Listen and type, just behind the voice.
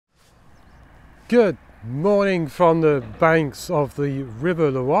Good morning from the banks of the River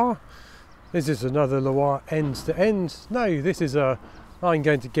Loire. Is this another Loire end to end? No, this is I'm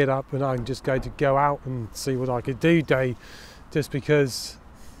going to get up and I'm just going to go out and see what I could do day, just because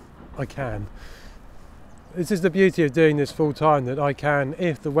I can. This is the beauty of doing this full time, that I can,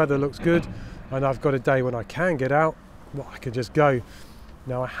 if the weather looks good and I've got a day when I can get out, well, I could just go.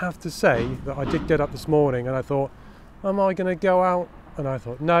 Now I have to say that I did get up this morning and I thought, am I going to go out? And I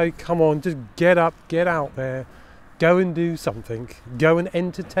thought, no, come on, just get up, get out there, go and do something, go and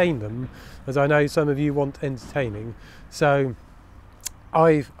entertain them, as I know some of you want entertaining. So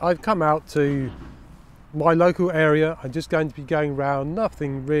I've come out to my local area. I'm just going to be going round,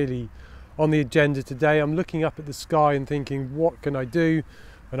 nothing really on the agenda today. I'm looking up at the sky and thinking, what can I do?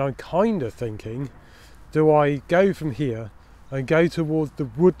 And I'm kind of thinking, do I go from here and go towards the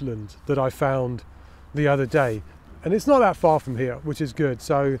woodland that I found the other day? And it's not that far from here, which is good.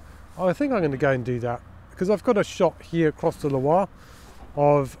 So I think I'm going to go and do that, because I've got a shot here across the Loire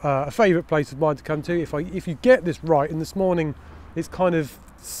of a favourite place of mine to come to. If you get this right, and this morning it's kind of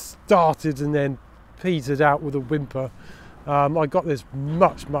started and then petered out with a whimper. I got this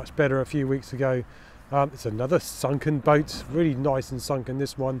much better a few weeks ago. It's another sunken boat, really nice and sunken,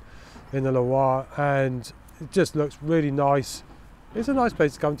 this one in the Loire, and it just looks really nice. It's a nice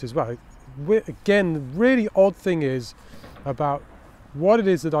place to come to as well. Again, the really odd thing is about what it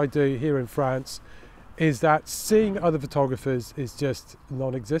is that I do here in France is that seeing other photographers is just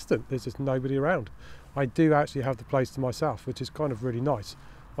non-existent. There's just nobody around. I do actually have the place to myself, which is kind of really nice.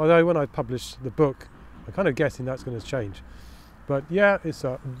 Although when I publish the book, I'm kind of guessing that's going to change. But yeah, it's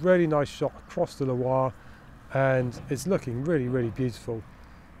a really nice shot across the Loire, and it's looking really beautiful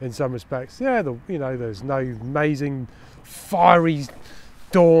in some respects. Yeah, there's no amazing fiery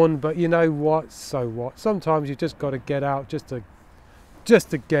dawn, but you know what, so what? Sometimes you just got to get out just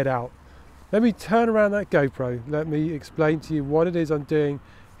to get out. Let me turn around that GoPro. Let me explain to you what it is I'm doing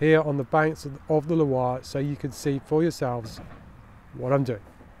here on the banks of the Loire, so you can see for yourselves what I'm doing.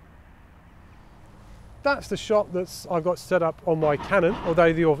 That's the shot that I've got set up on my Canon, although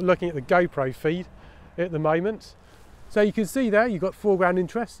you're looking at the GoPro feed at the moment. So you can see there, you've got foreground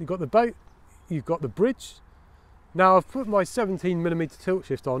interest, you've got the boat, you've got the bridge. Now I've put my 17mm tilt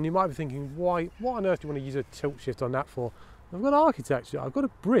shift on. You might be thinking, what on earth do you want to use a tilt shift on that for? I've got architecture, I've got a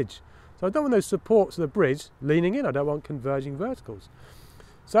bridge. So I don't want those supports of the bridge leaning in, I don't want converging verticals.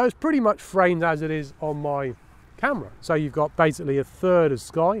 So it's pretty much framed as it is on my camera. So you've got basically a third of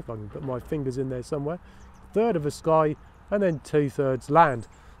sky, if I can put my fingers in there somewhere, a third of a sky, and then 2/3 land.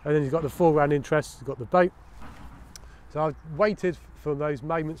 And then you've got the foreground interest, you've got the boat. So I've waited for those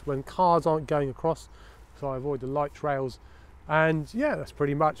moments when cars aren't going across, so I avoid the light trails. And yeah, that's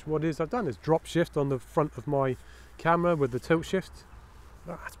pretty much what it is I've done, is drop shift on the front of my camera with the tilt shift.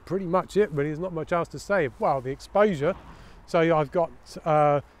 That's pretty much it really. There's not much else to say. Well, the exposure, so I've got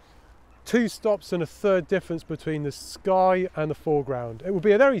 2 stops and a third difference between the sky and the foreground. It will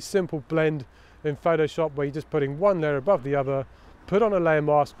be a very simple blend in Photoshop, where you're just putting one layer above the other, put on a layer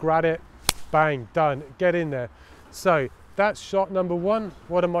mask, grab it, bang, done, get in there. So that's shot number 1.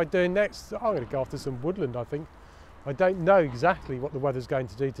 What am I doing next? I'm going to go after some woodland, I think. I don't know exactly what the weather's going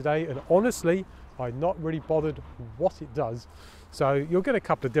to do today, and honestly, I'm not really bothered what it does. So you'll get a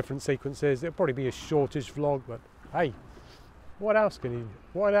couple of different sequences. It'll probably be a shortish vlog, but hey, what else can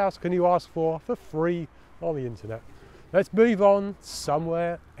you ask for free on the internet? Let's move on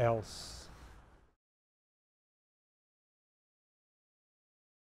somewhere else.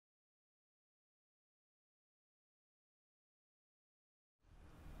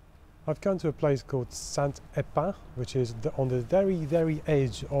 I've come to a place called Saint-Epin, which is on the very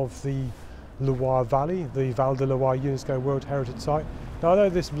edge of the Loire Valley, the Val de Loire UNESCO World Heritage Site. Now I know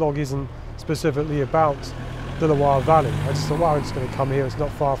this vlog isn't specifically about the Loire Valley. I just thought, well, I'm just going to come here, it's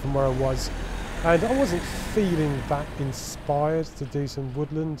not far from where I was. And I wasn't feeling that inspired to do some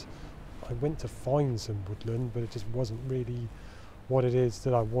woodland. I went to find some woodland, but it just wasn't really what it is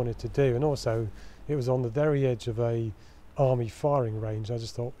that I wanted to do. And also, it was on the very edge of a army firing range. I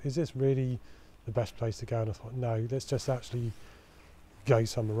just thought, is this really the best place to go? And I thought, no, let's just actually go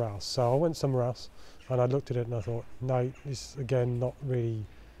somewhere else. So I went somewhere else and I looked at it and I thought, no, this again not really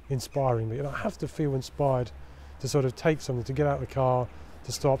inspiring me. And I have to feel inspired to sort of take something, to get out of the car,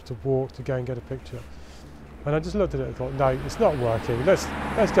 to stop, to walk, to go and get a picture. And I just looked at it and thought, no, it's not working. Let's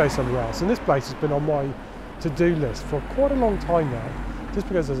go somewhere else. And this place has been on my to-do list for quite a long time now, just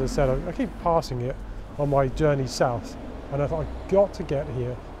because, as I said, I keep passing it on my journey south. And I thought, I've got to get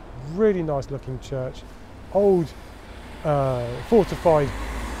here. Really nice looking church, old fortified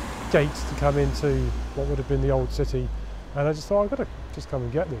gates to come into what would have been the old city. And I just thought, I've got to just come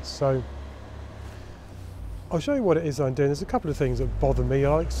and get this. So I'll show you what it is I'm doing. There's a couple of things that bother me.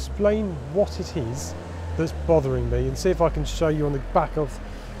 I'll explain what it is that's bothering me and see if I can show you on the back of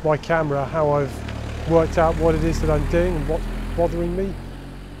my camera how I've worked out what it is that I'm doing and what's bothering me,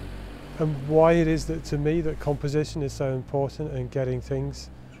 and why it is that to me that composition is so important and getting things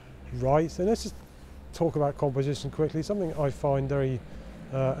right. And let's just talk about composition quickly. Something I find very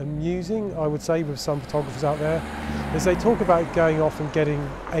amusing, I would say, with some photographers out there, is they talk about going off and getting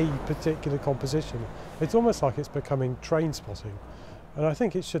a particular composition. It's almost like it's becoming train spotting, and I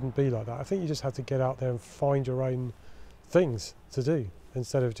think it shouldn't be like that. I think you just have to get out there and find your own things to do,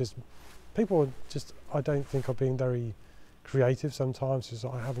 instead of just, people are just, I don't think, are being very creative sometimes. It's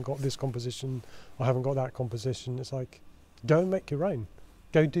like, I haven't got this composition, I haven't got that composition. It's like, go and make your own,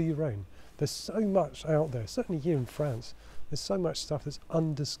 go do your own. There's so much out there, certainly here in France. There's so much stuff that's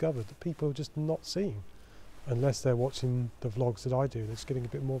undiscovered that people are just not seeing, unless they're watching the vlogs that I do. That's getting a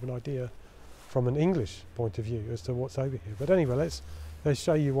bit more of an idea from an English point of view as to what's over here. But anyway, let's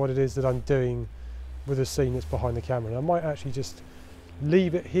show you what it is that I'm doing with the scene that's behind the camera. And I might actually just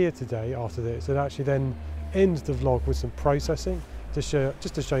leave it here today after this, and actually then end the vlog with some processing to show,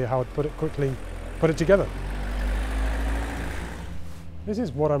 just to show you how I'd put it together. This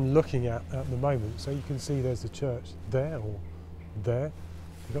is what I'm looking at the moment. So you can see there's the church there, or there.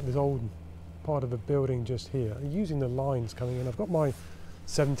 We've got this old part of the building just here. I'm using the lines coming in. I've got my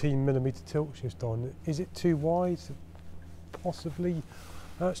 17mm tilt shift on. Is it too wide? Possibly.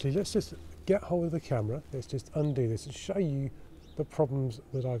 Actually, let's just get hold of the camera. Let's just undo this and show you the problems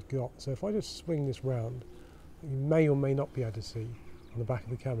that I've got. So if I just swing this round, you may or may not be able to see on the back of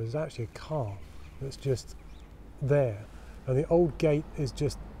the camera, there's actually a car that's just there. And the old gate is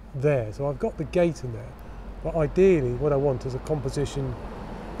just there. So I've got the gate in there, but ideally what I want is a composition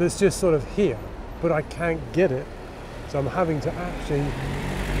that's just sort of here, but I can't get it. So I'm having to actually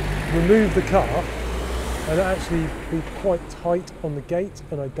remove the car and actually be quite tight on the gate,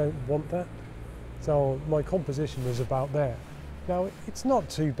 and I don't want that. So my composition is about there. Now, it's not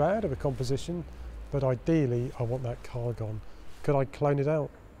too bad of a composition, but ideally I want that car gone. Could I clone it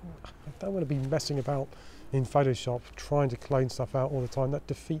out? I don't want to be messing about in Photoshop trying to clone stuff out all the time. That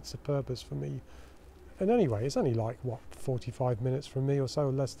defeats the purpose for me. And anyway, it's only like, what, 45 minutes from me or so,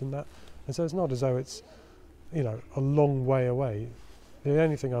 or less than that. And so it's not as though it's, you know, a long way away. The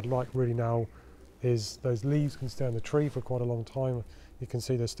only thing I'd like really now is those leaves can stay on the tree for quite a long time. You can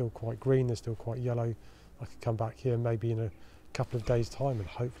see they're still quite green, they're still quite yellow. I could come back here maybe in a couple of days' time and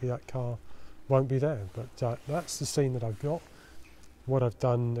hopefully that car won't be there. But that's the scene that I've got. What I've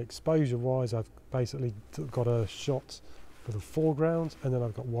done exposure wise, I've basically got a shot for the foreground, and then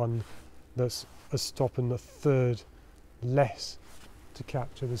I've got one that's a stop and a third less to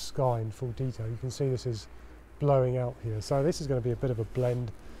capture the sky in full detail. You can see this is blowing out here, so this is going to be a bit of a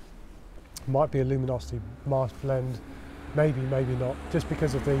blend. Might be a luminosity mask blend, maybe not, just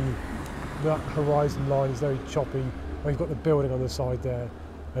because of that horizon line is very choppy. We've got the building on the side there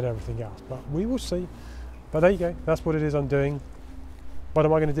and everything else, but we will see. But there you go, that's what it is I'm doing. What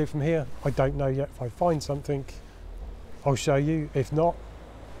am I going to do from here? I don't know yet. If I find something, I'll show you. If not,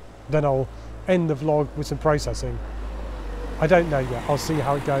 then I'll end the vlog with some processing. I don't know yet. I'll see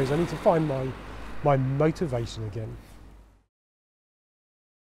how it goes. I need to find my motivation again.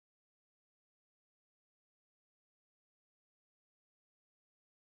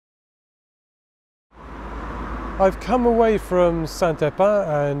 I've come away from Saint-Epin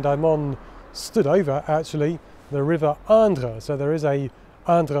and I'm stood over actually the river Indre. So there is a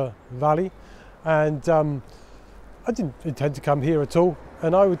Loire Valley, and I didn't intend to come here at all,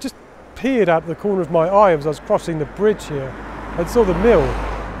 and I just peered out the corner of my eye as I was crossing the bridge here and saw the mill.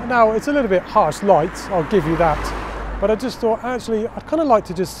 Now it's a little bit harsh light, I'll give you that, but I just thought actually I'd kind of like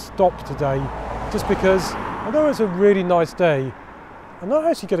to just stop today, just because although it's a really nice day, I'm not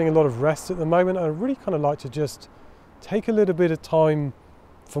actually getting a lot of rest at the moment. I really kind of like to just take a little bit of time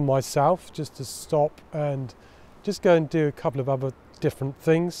for myself, just to stop and just go and do a couple of other different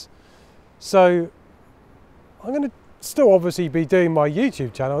things. So I'm going to still obviously be doing my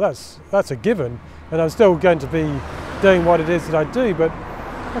YouTube channel, that's a given, and I'm still going to be doing what it is that I do, but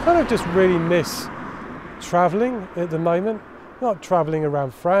I kind of just really miss traveling at the moment. Not traveling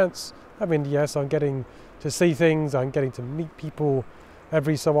around France. I mean, yes, I'm getting to see things, I'm getting to meet people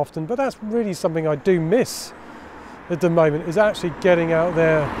every so often, but that's really something I do miss at the moment, is actually getting out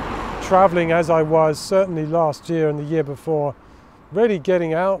there, traveling as I was certainly last year and the year before, really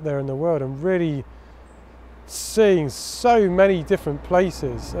getting out there in the world and really seeing so many different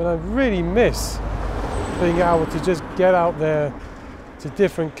places. And I really miss being able to just get out there to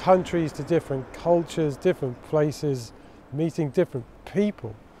different countries, to different cultures, different places, meeting different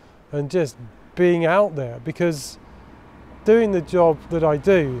people and just being out there, because doing the job that I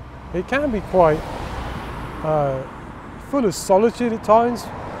do, it can be quite full of solitude at times,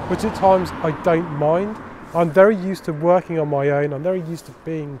 which at times I don't mind. I'm very used to working on my own. I'm very used to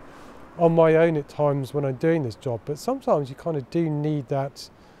being on my own at times when I'm doing this job, but sometimes you kind of do need that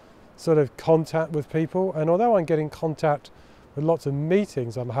sort of contact with people. And although I'm getting contact with lots of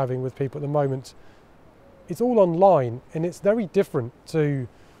meetings I'm having with people at the moment, it's all online, and it's very different to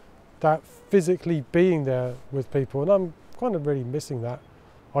that physically being there with people, and I'm kind of really missing that,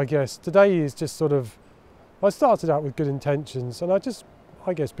 I guess. Today is just sort of, I started out with good intentions, and I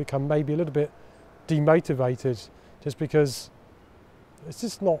guess become maybe a little bit demotivated just because it's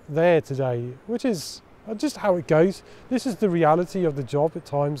just not there today, which is just how it goes. This is the reality of the job at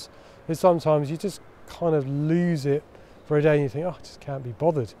times, is sometimes you just kind of lose it for a day and you think, oh, I just can't be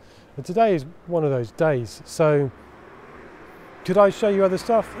bothered. And today is one of those days. So could I show you other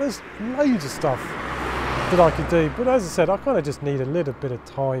stuff? There's loads of stuff that I could do, but as I said, I kind of just need a little bit of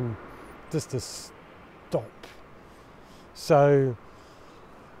time just to stop. So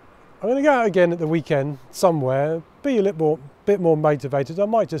I'm going to go out again at the weekend somewhere, be a bit more motivated. I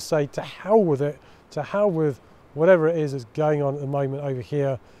might just say to hell with it, to hell with whatever it is that's going on at the moment over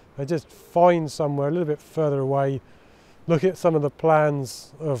here, and just find somewhere a little bit further away, look at some of the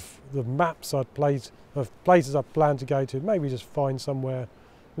plans of the maps of places I've planned to go to, maybe just find somewhere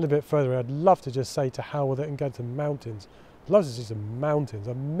a little bit further. I'd love to just say to hell with it and go to the mountains. I'd love to see some mountains.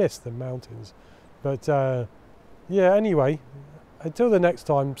 I miss the mountains. But yeah, anyway, until the next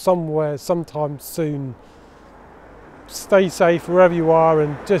time, sometime soon, stay safe wherever you are,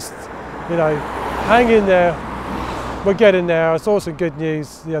 and just, hang in there. We're getting there. I saw some good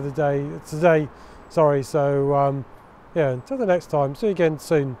news today, sorry. So yeah, until the next time, see you again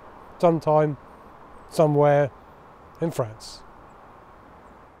soon, sometime, somewhere in France.